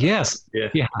 Yes.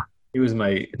 Yeah. He was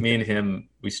me and him.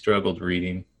 We struggled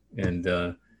reading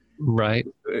and. Right.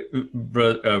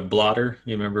 Blotter.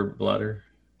 You remember Blotter?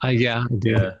 Yeah, I do.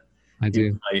 Yeah. I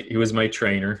do. He was my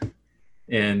trainer.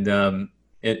 And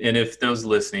if those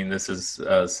listening, this is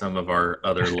some of our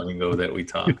other lingo that we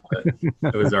talk, but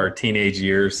it was our teenage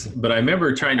years. But I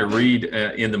remember trying to read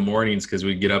in the mornings because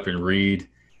we'd get up and read.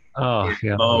 Oh,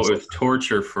 yeah. Oh, it was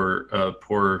torture for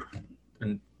poor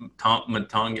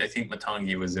Matangi. I think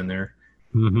Matangi was in there.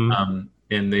 Mm-hmm.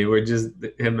 And they were just,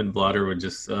 him and Blotter would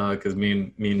just, because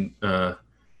me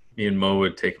and Mo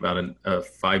would take about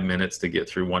 5 minutes to get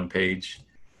through one page.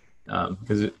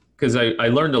 Because I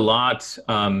learned a lot.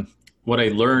 What I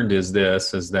learned is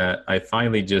that I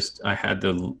finally I had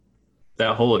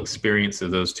that whole experience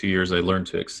of those 2 years, I learned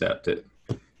to accept it.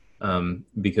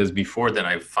 Because before then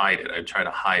I'd fight it. I'd try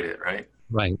to hide it, right?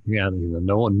 Right. Yeah.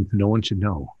 No one should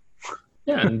know.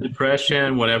 Yeah, and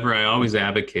depression, whatever, I always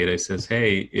advocate. I says,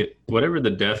 hey, whatever the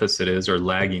deficit is or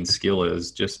lagging skill is,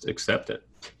 just accept it.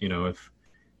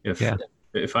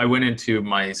 If I went into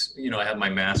my, I have my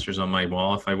master's on my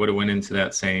wall. If I would have went into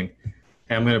that saying,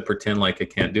 hey, I'm going to pretend like I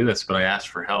can't do this, but I asked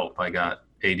for help. I got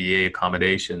ADA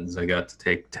accommodations. I got to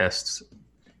take tests.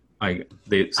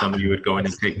 Some of you would go in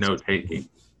and take note taking.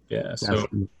 Yeah, so that's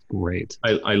great.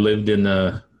 I lived in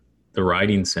the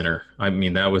writing center. I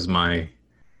mean, that was my.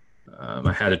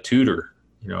 I had a tutor,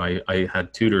 I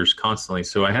had tutors constantly.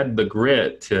 So I had the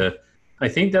grit I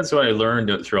think that's what I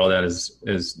learned through all that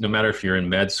is no matter if you're in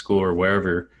med school or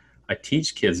wherever, I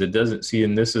teach kids. It doesn't see,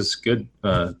 and this is good,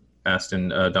 Dr.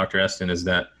 Aston, is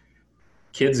that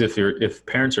kids, if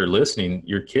parents are listening,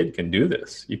 your kid can do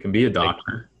this. You can be a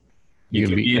doctor. You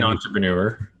can be an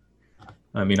entrepreneur.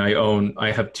 I mean,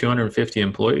 I have 250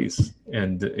 employees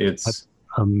and That's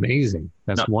amazing.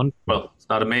 That's wonderful. Well, it's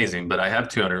not amazing, but I have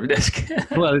 200.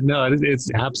 Well, no, it's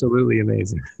absolutely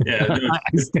amazing. Yeah,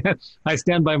 I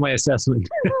stand by my assessment.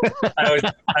 I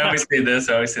always say this.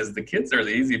 I always says the kids are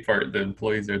the easy part, the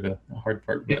employees are the hard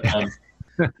part. But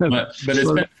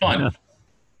it's been fun.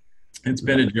 It's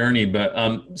been a journey. But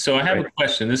so I have a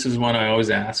question. This is one I always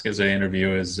ask as I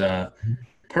interview: is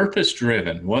purpose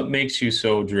driven? What makes you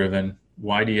so driven?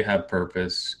 Why do you have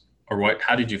purpose? Or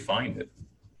how did you find it?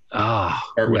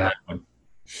 Start with that one.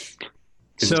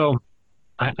 So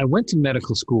I went to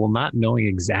medical school not knowing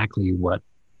exactly what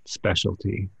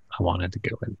specialty I wanted to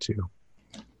go into.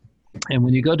 And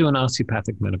when you go to an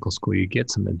osteopathic medical school, you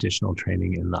get some additional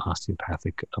training in the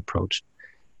osteopathic approach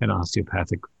and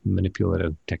osteopathic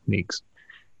manipulative techniques.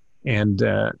 And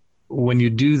when you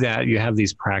do that, you have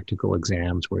these practical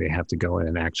exams where you have to go in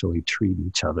and actually treat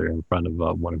each other in front of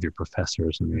one of your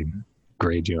professors, and they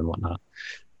grade you and whatnot.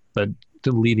 But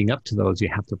leading up to those, you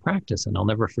have to practice. And I'll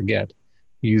never forget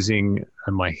using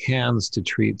my hands to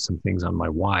treat some things on my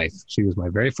wife. She was my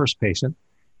very first patient,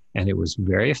 and it was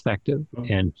very effective,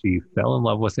 and she fell in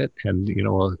love with it. And, you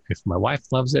know, if my wife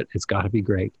loves it, it's got to be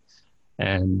great.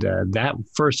 And that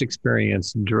first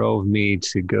experience drove me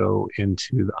to go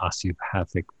into the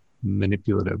osteopathic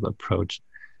manipulative approach.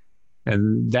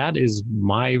 And that is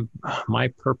my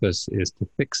purpose, is to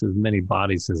fix as many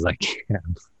bodies as I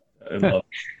can. I love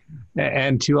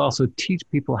And to also teach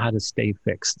people how to stay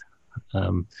fixed,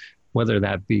 whether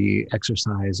that be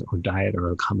exercise or diet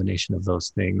or a combination of those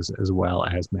things, as well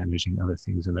as managing other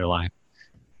things in their life.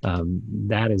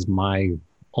 That is my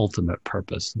ultimate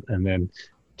purpose. And then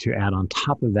to add on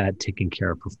top of that, taking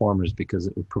care of performers, because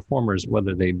performers,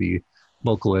 whether they be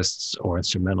vocalists or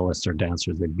instrumentalists or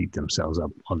dancers, they beat themselves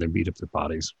up, or they beat up their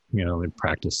bodies. You know, they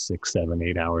practice 6, 7,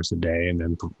 8 hours a day and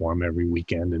then perform every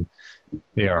weekend, and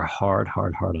they are hard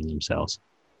on themselves.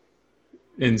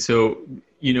 And so,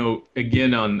 you know,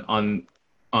 again, on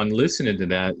listening to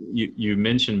that, you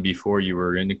mentioned before you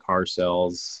were into car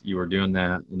sales, you were doing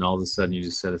that, and all of a sudden you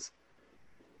just said,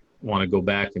 want to go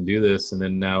back and do this. And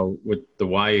then now with the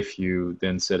wife, you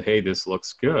then said, hey, this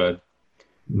looks good.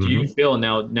 Do you feel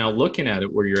now looking at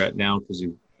it where you're at now, because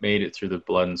you made it through the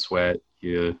blood and sweat,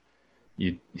 you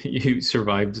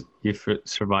survived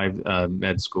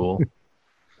med school,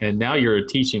 and now you're a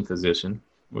teaching physician,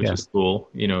 which is cool.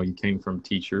 You know, you came from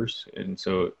teachers. And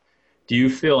so do you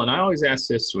feel, and I always ask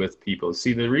this with people,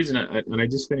 see, the reason I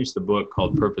just finished the book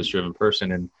called Purpose Driven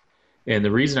Person. And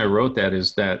the reason I wrote that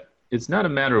is that it's not a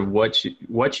matter of what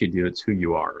you do, it's who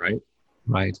you are, right?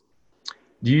 Right.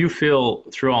 Do you feel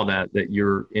through all that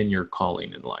you're in your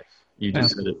calling in life? You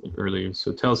just said it earlier.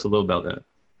 So tell us a little about that.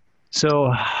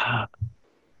 So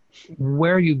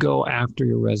where you go after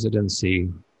your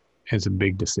residency is a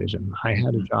big decision. I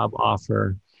had a job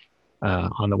offer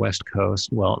on the West Coast,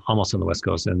 well, almost on the West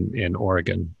Coast in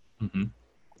Oregon.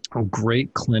 A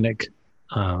great clinic,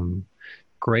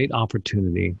 great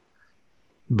opportunity,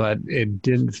 but it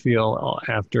didn't feel,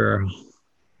 after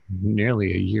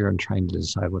nearly a year and trying to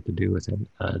decide what to do with it,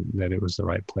 that it was the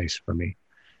right place for me.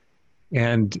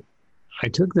 And I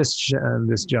took this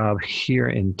job here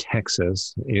in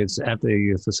Texas. It's at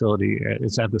the facility,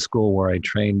 it's at the school where I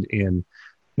trained in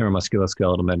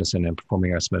neuromusculoskeletal medicine and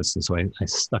performing arts medicine. So I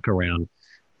stuck around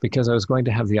because I was going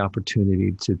to have the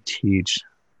opportunity to teach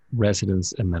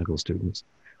residents and medical students.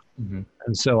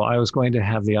 And so I was going to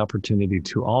have the opportunity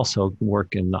to also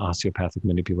work in the osteopathic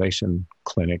manipulation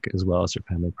clinic as well as their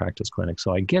family practice clinic.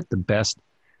 So I get the best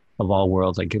of all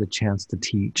worlds. I get a chance to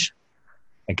teach.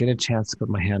 I get a chance to put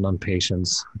my hand on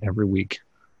patients every week.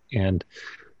 And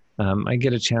I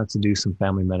get a chance to do some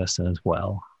family medicine as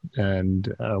well,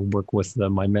 and work with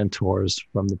my mentors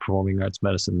from the performing arts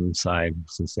medicine side,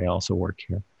 since they also work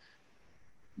here.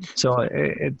 So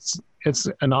it's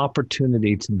an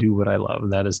opportunity to do what I love,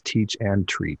 and that is teach and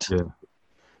treat. Yeah,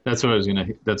 that's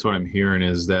what I'm hearing,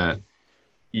 is that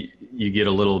you get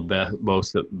a little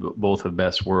both of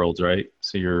best worlds, right?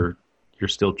 So you're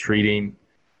still treating,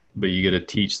 but you get to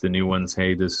teach the new ones.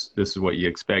 Hey, this is what you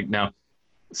expect. Now,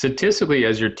 statistically,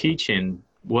 as you're teaching,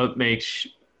 what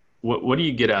do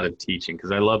you get out of teaching?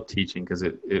 Because I love teaching because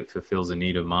it fulfills a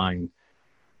need of mine.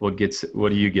 What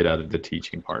do you get out of the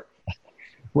teaching part?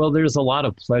 Well, there's a lot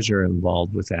of pleasure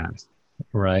involved with that,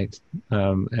 right?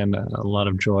 And a lot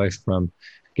of joy from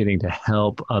getting to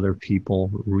help other people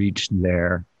reach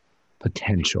their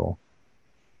potential.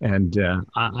 And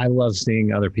I love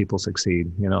seeing other people succeed.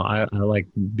 You know, I like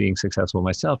being successful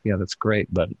myself. Yeah, that's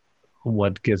great. But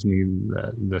what gives me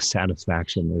the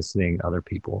satisfaction is seeing other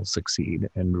people succeed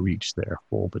and reach their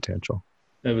full potential.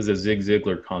 That was a Zig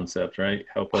Ziglar concept, right?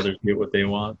 Help others get what they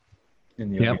want,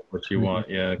 and you'll get what you want.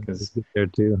 Yeah, because there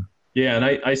too. Yeah, and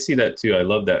I see that too. I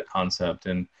love that concept.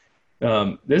 And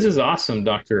this is awesome,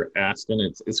 Dr. Aston.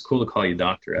 It's cool to call you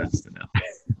Dr. Aston now.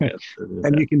 Yes,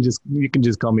 and you can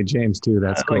just call me James too.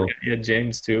 That's cool. Yeah,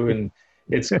 James too. And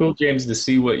it's cool, James, to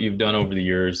see what you've done over the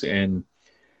years. And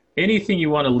anything you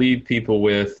want to leave people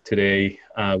with today,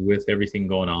 with everything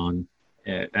going on,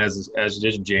 as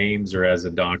just James or as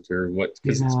a doctor,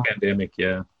 because it's pandemic,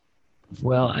 yeah.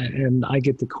 Well, and I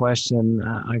get the question.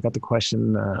 I got the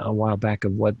question a while back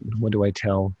of what do I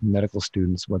tell medical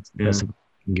students? What's the best advice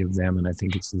I can give them? And I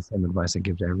think it's the same advice I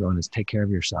give to everyone: is take care of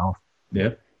yourself. Yeah.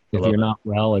 If you're not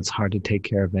well, it's hard to take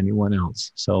care of anyone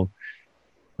else. So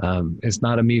it's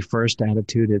not a me first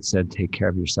attitude. It's a take care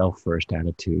of yourself first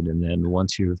attitude. And then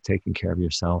once you've taken care of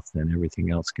yourself, then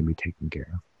everything else can be taken care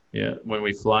of. Yeah. When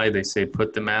we fly, they say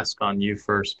put the mask on you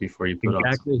first before you put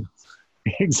on.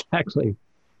 Exactly.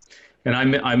 And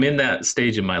I'm in that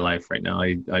stage in my life right now.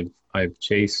 I've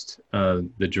chased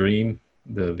the dream,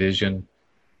 the vision,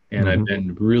 and I've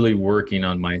been really working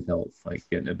on my health, like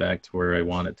getting it back to where I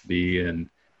want it to be, and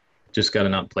just got to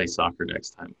not play soccer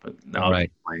next time. But now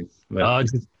right.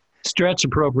 Just stretch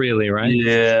appropriately, right?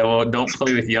 Yeah. Well, don't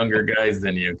play with younger guys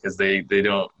than you because they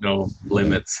don't know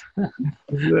limits.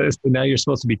 So now you're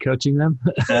supposed to be coaching them.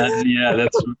 Yeah,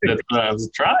 that's what I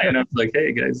was trying. I was like,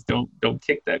 hey guys, don't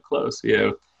kick that close.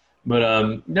 Yeah.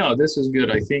 But no, this is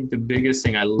good. I think the biggest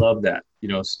thing, I love that,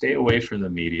 stay away from the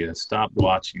media, stop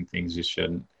watching things you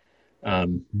shouldn't,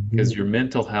 because your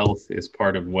mental health is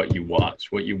part of what you watch,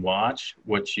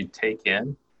 what you take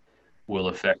in will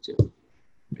affect you.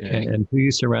 Yeah. And who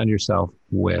you surround yourself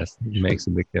with makes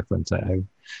a big difference. I've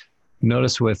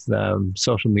noticed with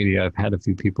social media, I've had a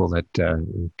few people that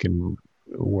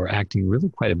were acting really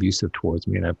quite abusive towards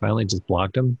me, and I finally just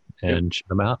blocked them and shut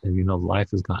them out. And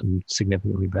life has gotten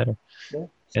significantly better. Yeah.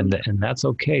 And that's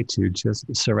okay to just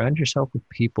surround yourself with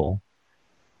people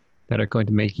that are going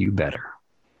to make you better.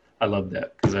 I love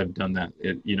that because I've done that.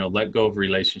 Let go of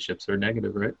relationships that are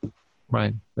negative, right?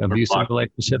 Right. Abusive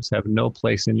relationships have no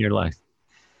place in your life.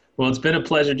 Well, it's been a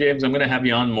pleasure, James. I'm going to have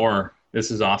you on more. This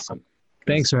is awesome.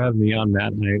 Thanks for having me on,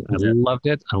 Matt. I loved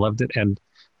it. And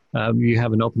you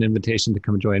have an open invitation to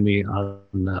come join me on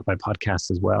my podcast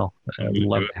as well. I'd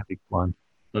love to have you on.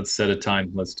 Let's set a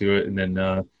time. Let's do it. And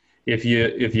then if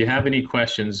you have any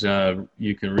questions,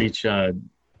 you can reach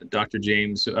Dr.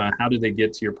 James. How do they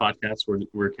get to your podcast?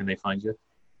 Where can they find you?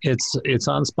 It's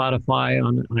on Spotify,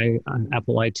 on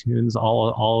Apple iTunes,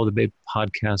 all of the big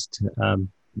podcast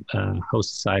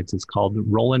host sites. It's called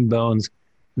Rolling Bones,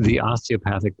 the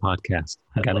Osteopathic Podcast.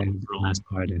 I got to have the last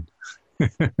part in.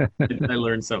 I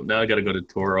learned something. Now I got to go to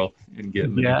Toro and get.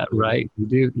 Yeah, right.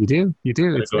 You do. I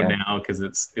go now because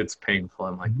it's painful.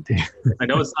 I'm like, damn. I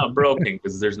know it's not broken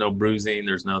because there's no bruising.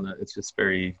 There's no. It's just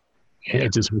very. Yeah,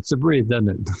 it just hurts to breathe, doesn't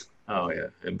it? Oh yeah,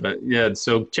 but yeah.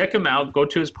 So check him out. Go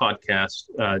to his podcast.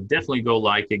 Definitely go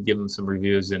like it. Give him some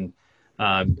reviews, and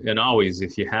always,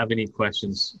 if you have any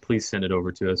questions, please send it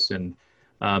over to us. And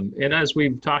as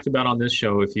we've talked about on this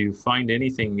show, if you find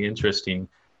anything interesting,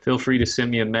 feel free to send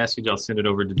me a message. I'll send it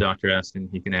over to Dr. Aston.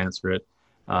 He can answer it.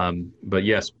 But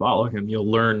yes, follow him. You'll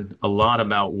learn a lot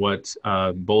about what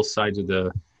both sides of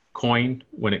the coin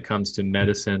when it comes to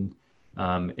medicine,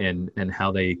 and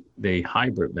how they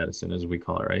hybrid medicine, as we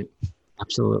call it, right?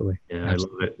 Absolutely. Yeah,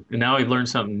 absolutely. I love it. And now I've learned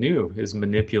something new, is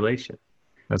manipulation.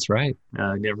 That's right.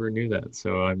 I never knew that.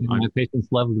 So my patients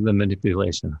love the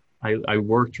manipulation. I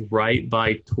worked right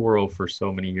by Toro for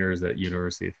so many years at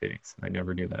University of Phoenix. I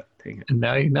never knew that. Take it. And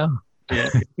now you know. Yeah.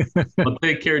 Well,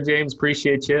 take care, James.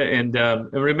 Appreciate you. And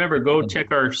remember, go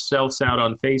check ourselves out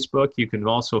on Facebook. You can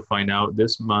also find out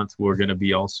this month we're going to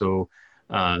be also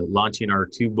launching our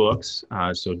 2 books.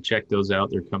 So check those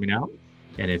out. They're coming out.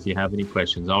 And if you have any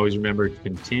questions, always remember to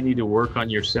continue to work on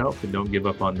yourself and don't give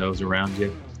up on those around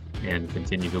you, and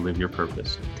continue to live your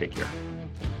purpose. Take care.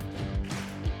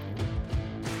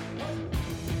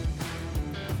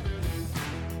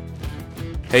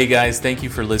 Hey guys, thank you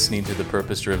for listening to the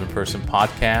Purpose Driven Person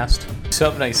podcast.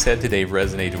 Something I said today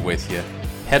resonated with you.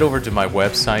 Head over to my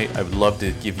website. I would love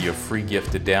to give you a free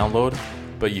gift to download,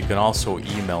 but you can also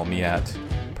email me at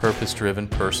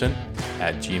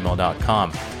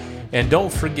purposedrivenperson@gmail.com. And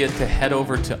don't forget to head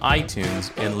over to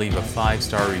iTunes and leave a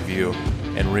 5-star review.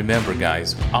 And remember,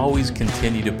 guys, always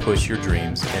continue to push your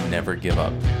dreams and never give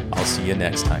up. I'll see you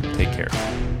next time. Take care.